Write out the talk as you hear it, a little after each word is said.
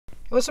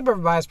What's up,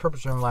 everybody? It's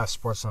Purpose Driven Life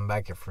Sports. I'm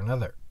back here for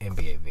another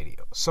NBA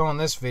video. So in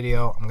this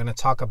video, I'm going to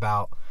talk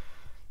about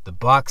the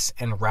Bucks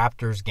and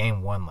Raptors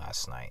game 1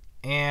 last night.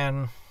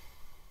 And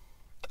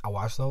I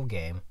watched the whole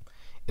game.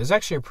 It was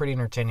actually a pretty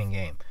entertaining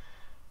game.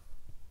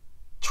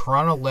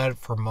 Toronto led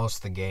for most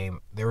of the game.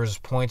 There was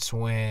points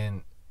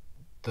when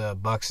the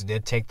Bucks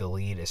did take the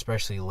lead,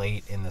 especially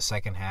late in the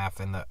second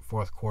half in the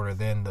fourth quarter.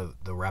 Then the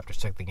Raptors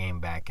took the game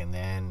back. And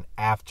then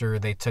after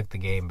they took the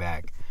game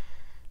back,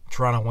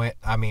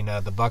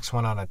 the Bucks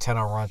went on a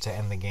 10-0 run to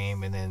end the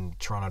game, and then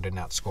Toronto did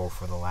not score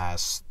for the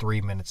last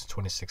 3 minutes and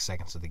 26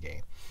 seconds of the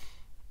game.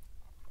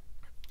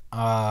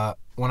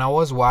 When I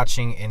was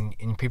watching,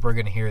 and people are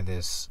going to hear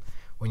this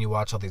when you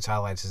watch all these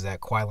highlights, is that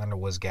Kawhi Leonard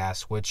was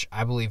gassed, which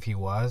I believe he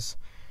was.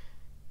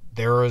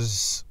 There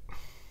was...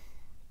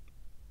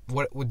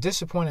 What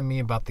disappointed me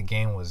about the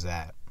game was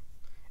that,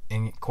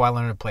 and Kawhi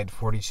Leonard played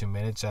 42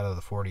 minutes out of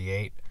the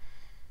 48,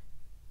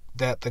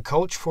 that the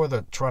coach for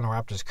the Toronto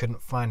Raptors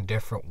couldn't find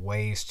different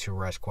ways to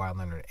rest Kawhi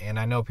Leonard. And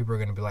I know people are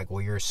going to be like,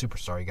 well, you're a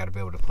superstar. You got to be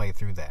able to play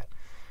through that.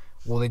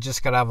 Well, they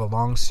just got to have a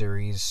long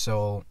series.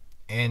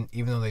 And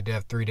even though they did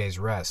have 3 days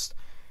rest,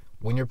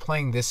 when you're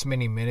playing this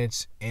many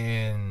minutes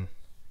in,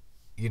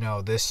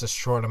 this a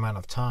short amount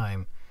of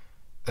time,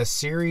 a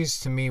series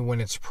to me, when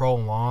it's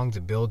prolonged,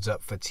 it builds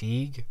up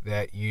fatigue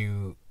that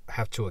you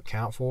have to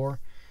account for.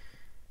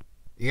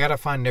 You got to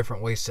find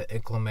different ways to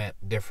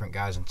implement different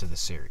guys into the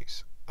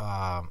series.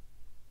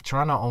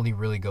 Toronto only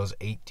really goes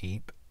 8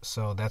 deep,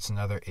 so that's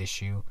another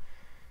issue.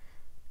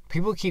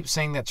 People keep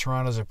saying that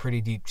Toronto's a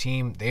pretty deep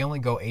team. They only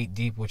go 8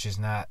 deep, which is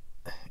not...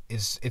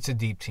 It's a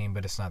deep team,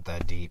 but it's not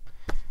that deep.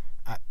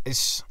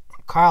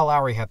 Kyle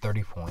Lowry had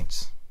 30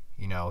 points.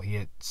 He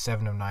hit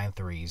 7 of 9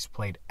 threes,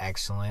 played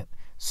excellent.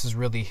 This is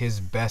really his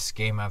best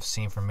game I've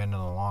seen from him in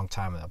a long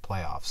time in the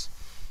playoffs.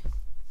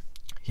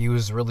 He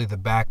was really the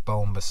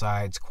backbone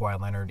besides Kawhi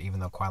Leonard,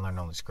 even though Kawhi Leonard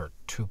only scored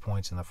 2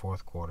 points in the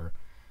fourth quarter.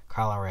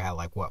 Kyle Lowry had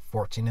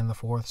 14 in the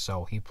fourth,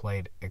 so he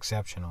played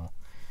exceptional.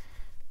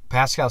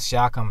 Pascal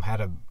Siakam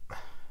had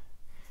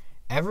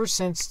ever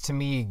since, to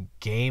me,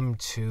 game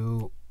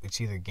 2, it's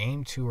either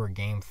game 2 or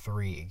game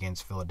 3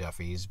 against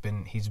Philadelphia, he's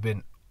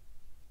been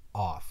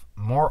off.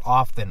 More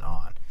off than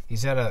on.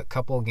 He's had a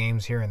couple of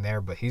games here and there,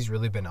 but he's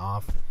really been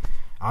off.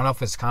 I don't know if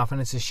his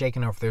confidence is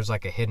shaken or if there's a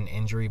hidden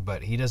injury,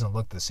 but he doesn't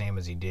look the same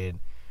as he did,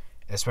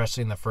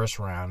 especially in the first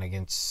round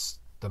against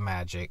the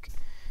Magic.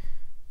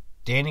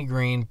 Danny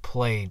Green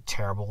played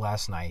terrible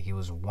last night. He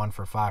was 1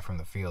 for 5 from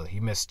the field. He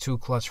missed 2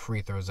 clutch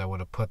free throws that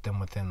would have put them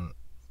within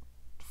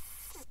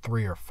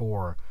 3 or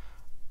 4.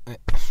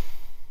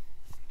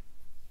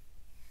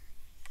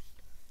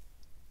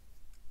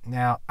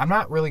 Now, I'm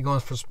not really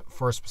going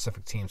for a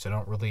specific team, so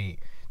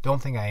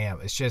don't think I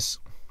am. It's just,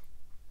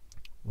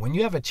 when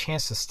you have a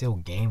chance to steal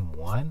game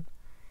 1,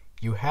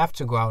 you have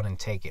to go out and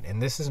take it.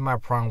 And this is my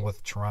problem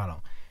with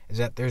Toronto, is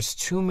that there's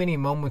too many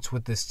moments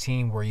with this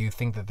team where you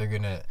think that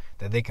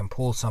they can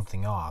pull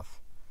something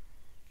off,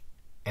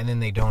 and then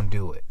they don't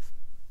do it.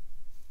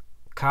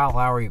 Kyle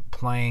Lowry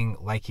playing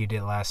like he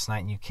did last night,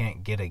 and you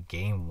can't get a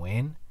game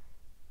win.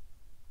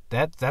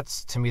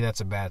 That's to me,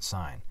 that's a bad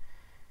sign.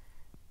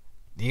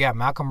 You got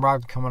Malcolm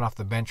Brogdon coming off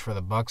the bench for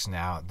the Bucks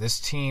now. This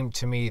team,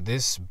 to me,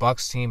 this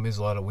Bucks team is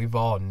loaded. We've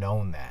all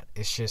known that.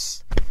 It's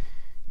just,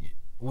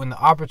 when the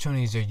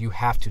opportunities are, you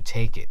have to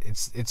take it.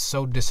 It's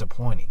so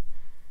disappointing.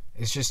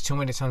 It's just too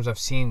many times I've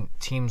seen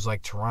teams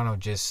like Toronto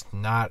just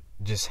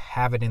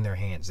have it in their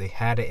hands. They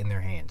had it in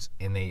their hands,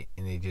 and they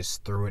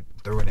just threw it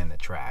in the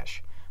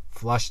trash,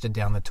 flushed it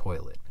down the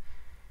toilet,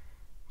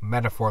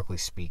 metaphorically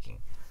speaking.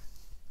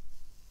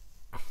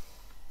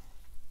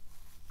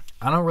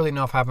 I don't really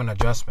know if I have an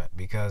adjustment,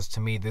 because to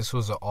me this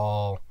was it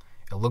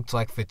looked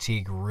like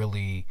fatigue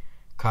really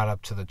caught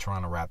up to the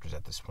Toronto Raptors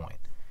at this point.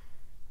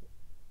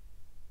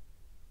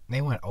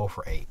 They went 0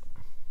 for 8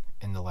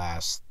 in the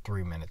last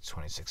 3 minutes,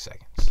 26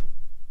 seconds.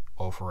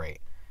 0 for 8.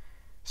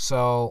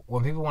 So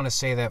when people want to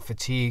say that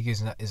fatigue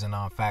is a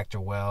non-factor,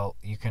 well,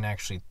 you can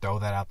actually throw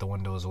that out the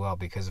window as well,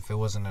 because if it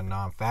wasn't a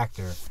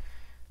non-factor,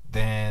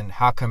 then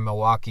how come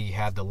Milwaukee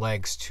had the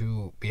legs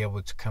to be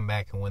able to come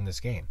back and win this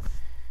game?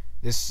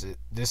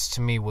 This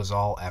to me was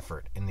all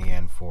effort in the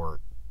end for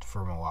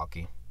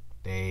Milwaukee.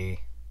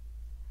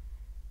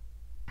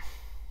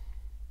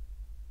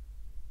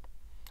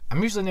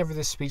 I'm usually never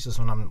this speechless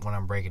when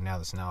I'm breaking down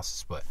this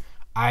analysis, but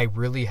I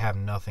really have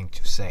nothing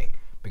to say,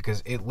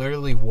 because it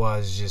literally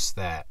was just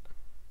that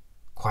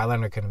Kawhi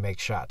Leonard couldn't make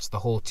shots. The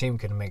whole team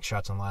couldn't make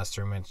shots in the last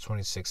 3 minutes,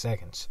 26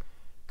 seconds.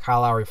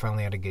 Kyle Lowry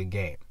finally had a good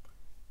game,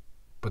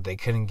 but they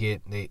couldn't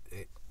get...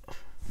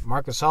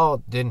 Marcus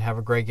Hall didn't have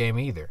a great game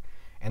either.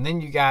 And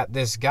then you got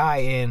this guy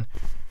in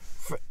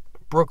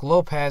Brook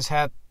Lopez,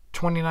 had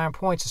 29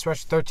 points,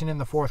 especially 13 in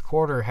the fourth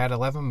quarter, had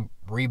 11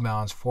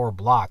 rebounds, 4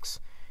 blocks.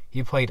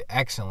 He played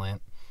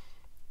excellent.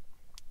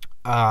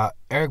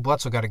 Eric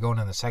Bledsoe got it going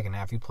in the second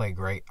half. He played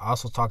great. I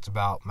also talked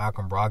about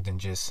Malcolm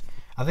Brogdon.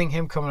 I think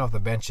him coming off the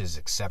bench is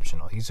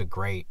exceptional.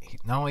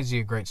 Not only is he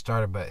a great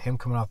starter, but him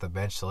coming off the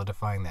bench,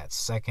 solidifying that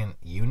second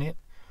unit,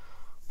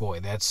 boy,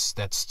 that's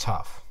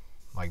tough.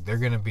 Like, they're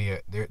gonna be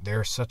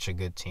they're such a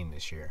good team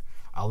this year.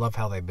 I love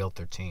how they built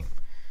their team.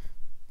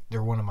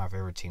 They're one of my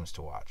favorite teams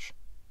to watch.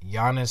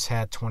 Giannis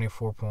had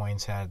 24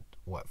 points, had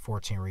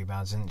 14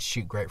 rebounds, and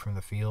shoot great from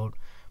the field,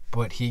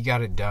 but he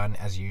got it done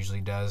as he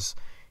usually does.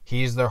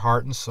 He's their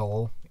heart and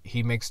soul.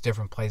 He makes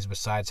different plays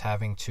besides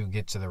having to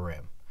get to the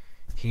rim.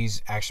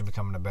 He's actually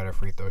becoming a better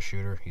free throw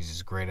shooter. He's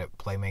just great at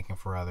playmaking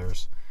for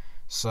others.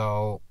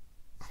 So,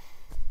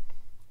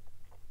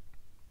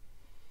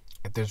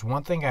 if there's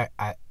one thing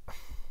I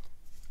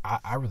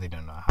really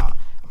don't know how.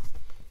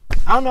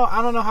 I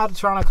don't know how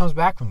Toronto comes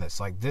back from this.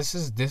 Like, this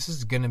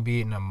is gonna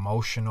be an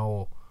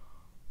emotional.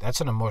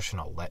 That's an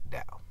emotional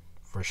letdown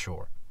for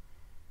sure.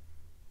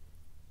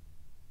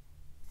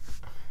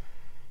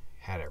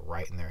 Had it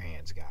right in their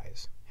hands,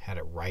 guys. Had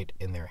it right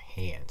in their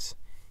hands,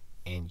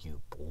 and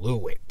you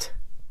blew it.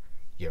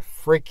 You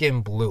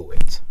freaking blew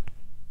it.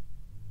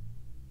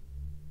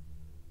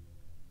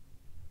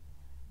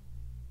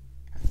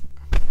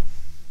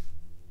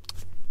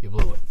 You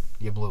blew it.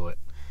 You blew it.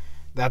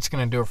 That's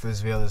going to do it for this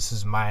video. This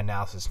is my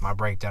analysis, my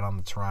breakdown on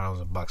the Toronto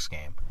and Bucks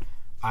game.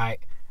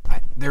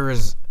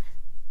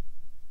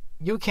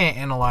 You can't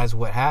analyze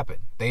what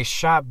happened. They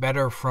shot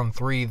better from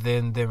three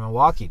than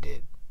Milwaukee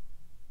did.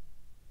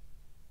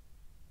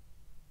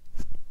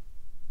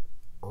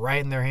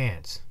 Right in their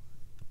hands.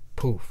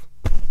 Poof.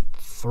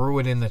 Threw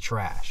it in the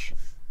trash.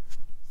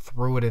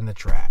 Threw it in the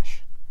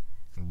trash.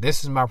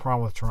 This is my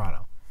problem with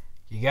Toronto.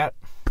 You got...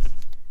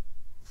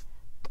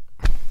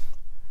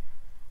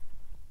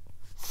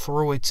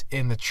 Threw it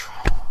in the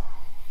trash.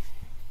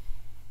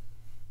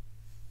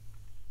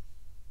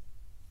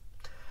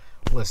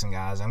 Listen,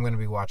 guys, I'm going to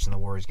be watching the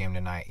Warriors game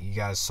tonight.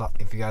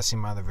 If you guys see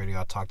my other video,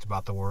 I talked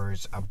about the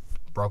Warriors. I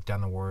broke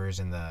down the Warriors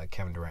and the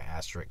Kevin Durant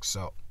asterisk.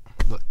 So,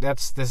 look,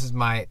 this is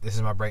my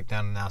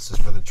breakdown analysis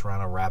for the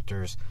Toronto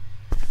Raptors,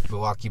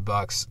 Milwaukee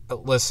Bucks.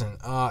 Listen,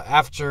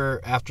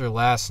 after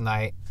last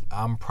night,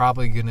 I'm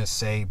probably going to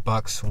say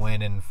Bucks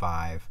win in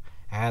 5.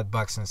 I had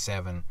Bucks in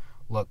 7.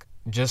 Look,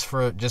 just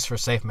for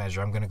safe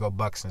measure, I'm going to go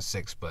Bucks in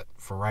 6. But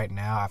for right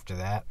now, after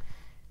that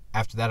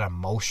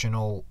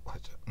emotional,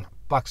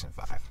 Bucks in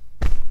 5.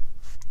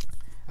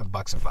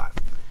 Bucks in 5.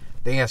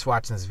 Thank you guys for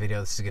watching this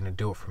video. This is going to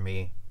do it for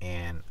me,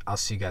 and I'll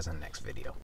see you guys in the next video.